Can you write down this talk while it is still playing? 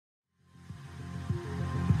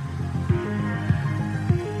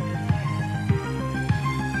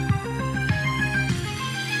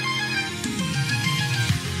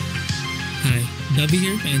Navi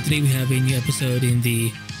here, and today we have a new episode in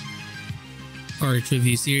the art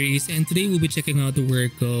review series. And today we'll be checking out the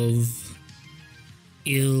work of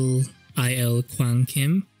Kwang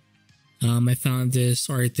Kim. I found this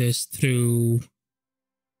artist through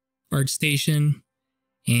ArtStation,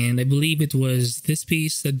 and I believe it was this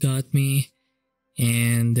piece that got me.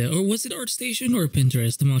 And or was it ArtStation or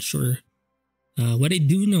Pinterest? I'm not sure. What I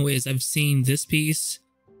do know is I've seen this piece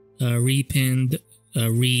repinned,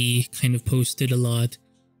 kind of posted a lot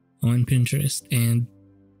on Pinterest, and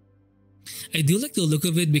I do like the look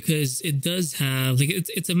of it because it does have like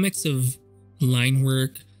it's a mix of line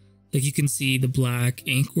work. Like you can see the black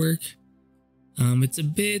ink work.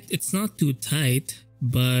 It's not too tight,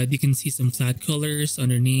 but you can see some flat colors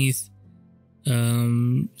underneath.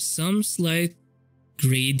 Some slight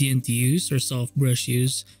gradient use or soft brush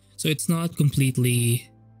use, so it's not completely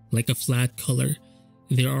like a flat color.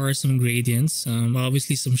 There are some gradients,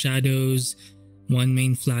 obviously some shadows, one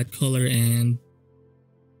main flat color, and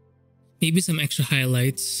maybe some extra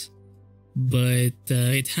highlights. But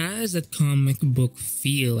it has that comic book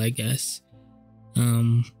feel, I guess.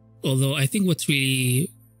 Although I think what's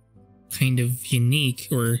really kind of unique,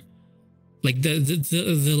 or like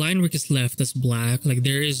the line work is left as black. Like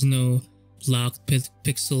there is no blocked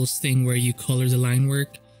pixels thing where you color the line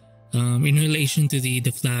work in relation to the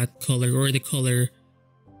flat color or the color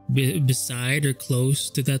beside or close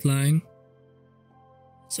to that line.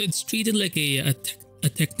 So it's treated like a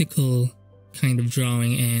technical kind of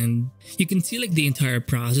drawing, and you can see like the entire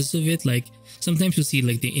process of it. Like sometimes you'll see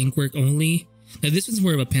like the ink work only. Now this one's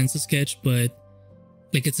more of a pencil sketch, but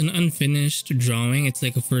like it's an unfinished drawing. It's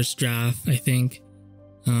like a first draft, I think.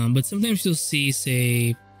 But sometimes you'll see,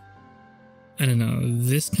 say, I don't know,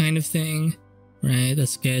 this kind of thing, right? A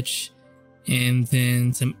sketch, and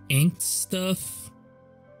then some inked stuff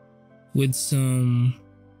with some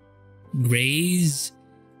grays,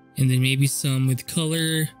 and then maybe some with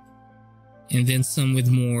color, and then some with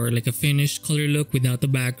more like a finished color look without the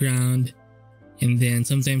background. And then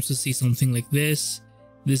sometimes you'll see something like this.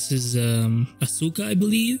 This is Asuka, I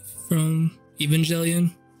believe, from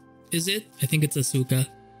Evangelion. Is it? I think it's Asuka,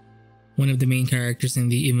 one of the main characters in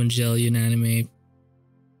the Evangelion anime.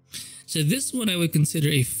 So this one I would consider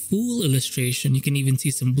a full illustration. You can even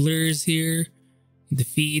see some blurs here, the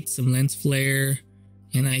feet, some lens flare,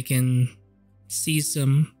 and I can see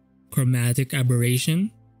some chromatic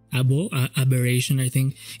aberration. Aberration, I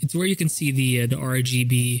think. It's where you can see the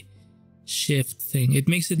RGB shift thing. It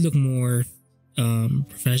makes it look more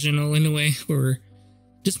professional in a way, or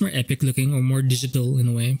just more epic looking, or more digital in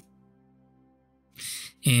a way.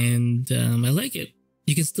 And I like it.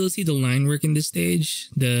 You can still see the line work in this stage,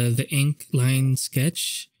 the ink line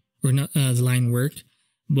sketch, or not the line work.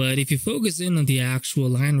 But if you focus in on the actual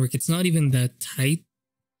line work, it's not even that tight.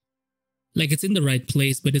 Like it's in the right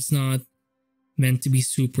place, but it's not meant to be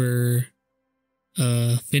super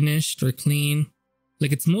finished or clean.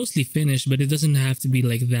 Like it's mostly finished, but it doesn't have to be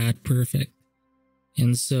like that perfect.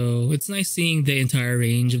 And so it's nice seeing the entire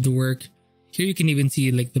range of the work. Here you can even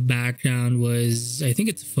see like the background was, I think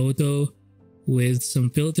it's a photo with some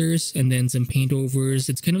filters and then some paint overs.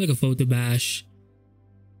 It's kind of like a photo bash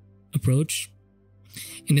approach.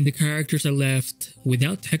 And then the characters are left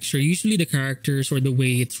without texture. Usually the characters, or the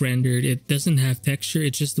way it's rendered, it doesn't have texture.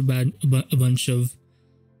 It's just about a bunch of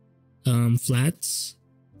flats.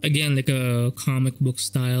 Again, like a comic book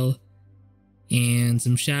style. And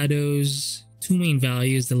some shadows. Two main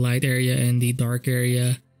values, the light area and the dark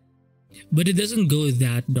area. But it doesn't go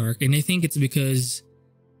that dark. And I think it's because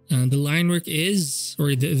the line work is,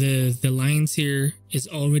 or the lines here is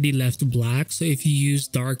already left black. So if you use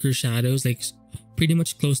darker shadows, like pretty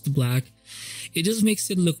much close to black, it just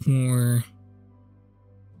makes it look more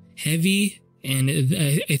heavy. And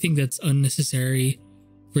I think that's unnecessary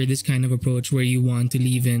for this kind of approach, where you want to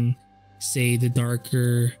leave in, say, the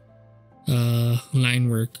darker line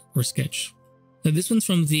work or sketch. Now this one's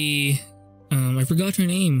from the I forgot her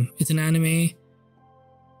name. It's an anime,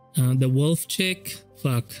 the wolf chick.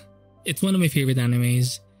 Fuck, it's one of my favorite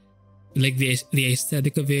animes. Like the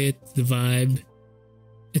aesthetic of it, the vibe.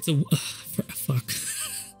 It's a fuck,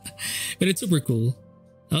 but it's super cool.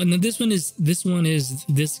 Now this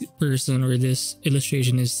person, or this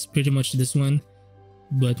illustration is pretty much this one,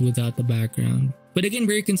 but without the background. But again,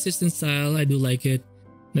 very consistent style. I do like it.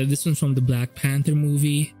 Now this one's from the Black Panther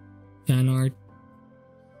movie fan art.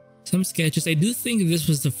 Some sketches. I do think this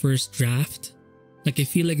was the first draft. Like I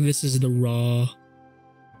feel like this is the raw,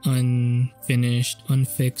 unfinished,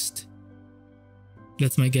 unfixed,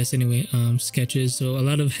 that's my guess anyway, sketches. So a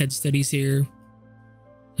lot of head studies here.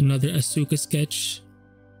 Another Asuka sketch.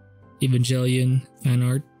 Evangelion fan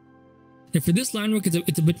art. And for this line work,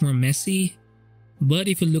 it's a bit more messy, but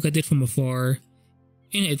if you look at it from afar,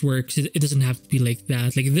 you know, it works. It doesn't have to be like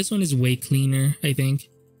that. Like this one is way cleaner, I think.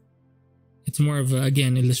 It's more of a,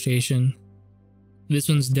 again, illustration. This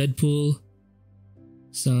one's Deadpool,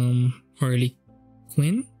 some Harley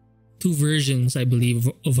Quinn. Two versions, I believe,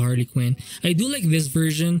 of Harley Quinn. I do like this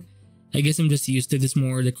version. I guess I'm just used to this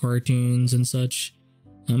more, the cartoons and such.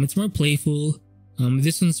 It's more playful.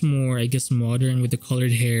 This one's more, I guess, modern with the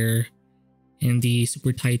colored hair and the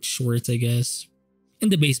super tight shorts, I guess,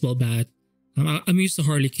 and the baseball bat. I'm used to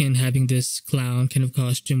Harley Quinn having this clown kind of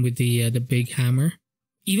costume with the big hammer.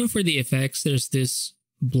 Even for the effects, there's this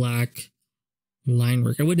black line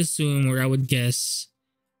work. I would assume, or I would guess,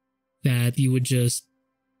 that you would just,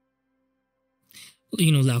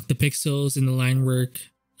 you know, lock the pixels in the line work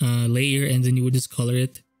layer, and then you would just color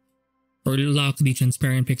it, or lock the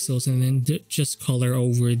transparent pixels and then just color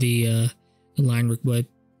over the line work. But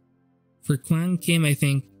for Kwang Kim, I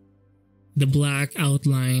think the black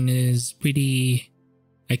outline is pretty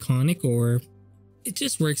iconic, or it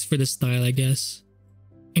just works for the style, I guess.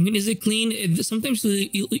 I mean, is it clean? Sometimes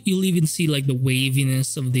you'll even see like the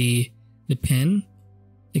waviness of the pen.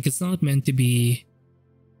 Like it's not meant to be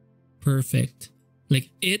perfect. Like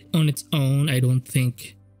it on its own, I don't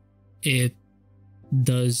think it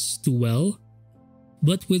does too well.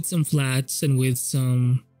 But with some flats and with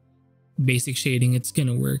some basic shading, it's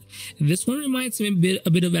gonna work. This one reminds me a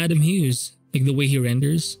bit of Adam Hughes, like the way he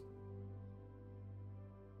renders.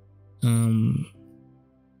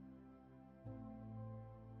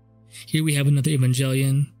 Here we have another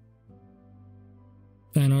Evangelion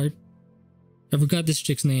fan art. I forgot this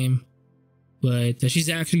chick's name, but she's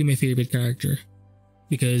actually my favorite character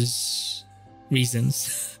because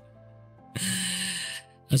reasons.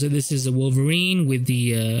 So this is a Wolverine with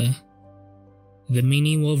the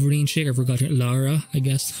mini Wolverine chick. I forgot her, Lara, I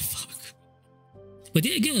guess. Fuck. But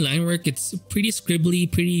yeah, again, line work, it's pretty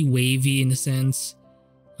scribbly, pretty wavy in a sense.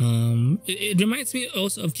 It reminds me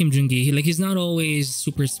also of Kim Jung-gi. Like he's not always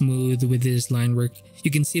super smooth with his line work. You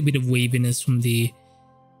can see a bit of waviness from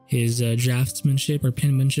his draftsmanship or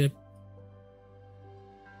penmanship.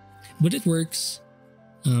 But it works.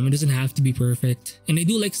 It doesn't have to be perfect. And I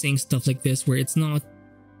do like seeing stuff like this where it's not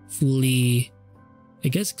fully, I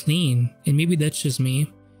guess, clean. And maybe that's just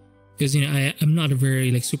me. Because, you know, I'm not a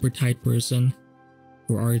very like super tight person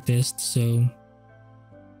or artist. So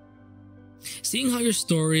seeing how your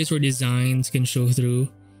stories or designs can show through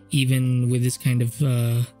even with this kind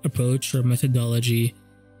of approach or methodology,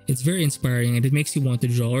 it's very inspiring, and it makes you want to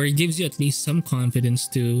draw, or it gives you at least some confidence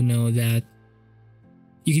to know that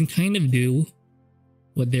you can kind of do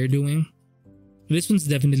what they're doing. This one's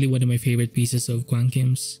definitely one of my favorite pieces of Kwang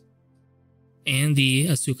Kim's, and the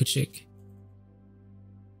Asuka chick,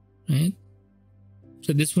 right?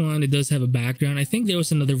 So this one, it does have a background. I think there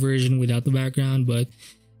was another version without the background, but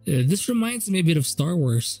this reminds me a bit of Star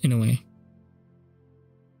Wars in a way.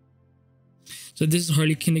 So this is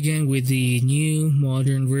Harley Quinn again with the new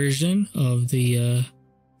modern version of the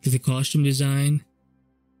costume design,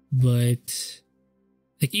 but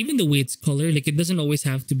like even the way it's colored, like it doesn't always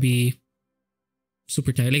have to be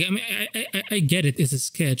super tight. Like I mean, I get it, it's a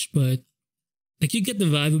sketch, but like you get the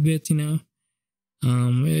vibe of it, you know.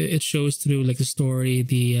 It shows through like the story,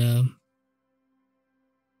 the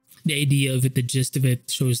idea of it, the gist of it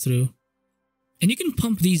shows through, and you can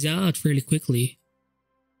pump these out fairly quickly,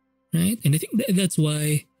 right? And I think that's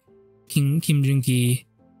why Kim Jung-gi,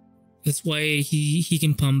 that's why he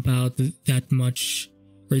can pump out that much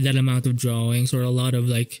or that amount of drawings or a lot of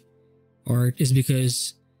like art, is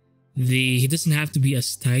because he doesn't have to be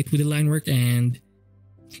as tight with the line work, and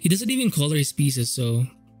he doesn't even color his pieces. So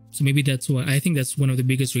maybe that's why, I think that's one of the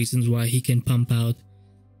biggest reasons why he can pump out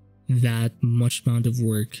that much amount of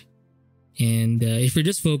work. And if you're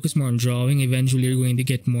just focused more on drawing, eventually you're going to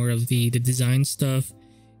get more of the design stuff.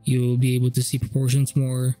 You'll be able to see proportions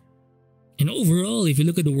more. And overall, if you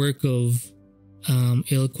look at the work of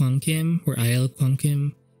Il Kwang Kim or Il Kwang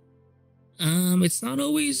Kim, it's not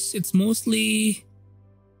always, it's mostly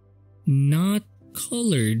not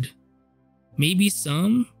colored. Maybe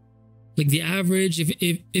some, like the average,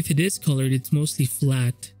 if it is colored, it's mostly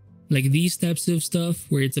flat. Like these types of stuff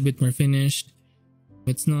where it's a bit more finished,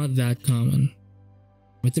 it's not that common.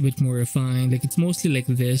 It's a bit more refined. Like it's mostly like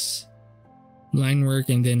this line work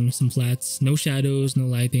and then some flats, no shadows, no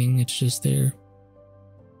lighting, it's just there.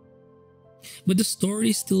 But the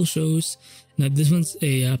story still shows. Now this one's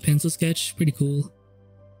a pencil sketch, pretty cool.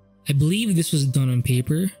 I believe this was done on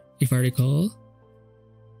paper, if I recall.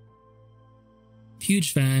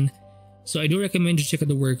 Huge fan. So I do recommend you check out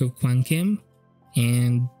the work of Kwang Kim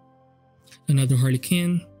and another Harley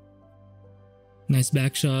Quinn. Nice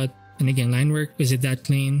back shot. And again, line work, is it that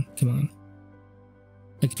clean? Come on.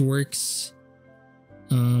 Like it works.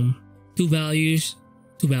 Two values,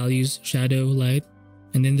 shadow, light,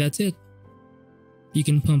 and then that's it. You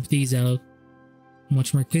can pump these out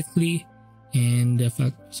much more quickly and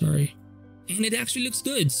and it actually looks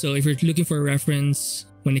good. So if you're looking for a reference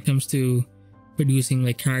when it comes to producing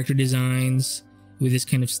like character designs with this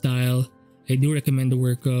kind of style, I do recommend the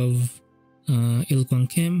work of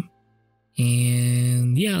Kwang.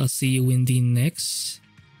 And yeah, I'll see you in the next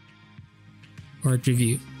art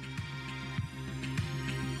review.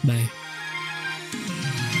 Bye.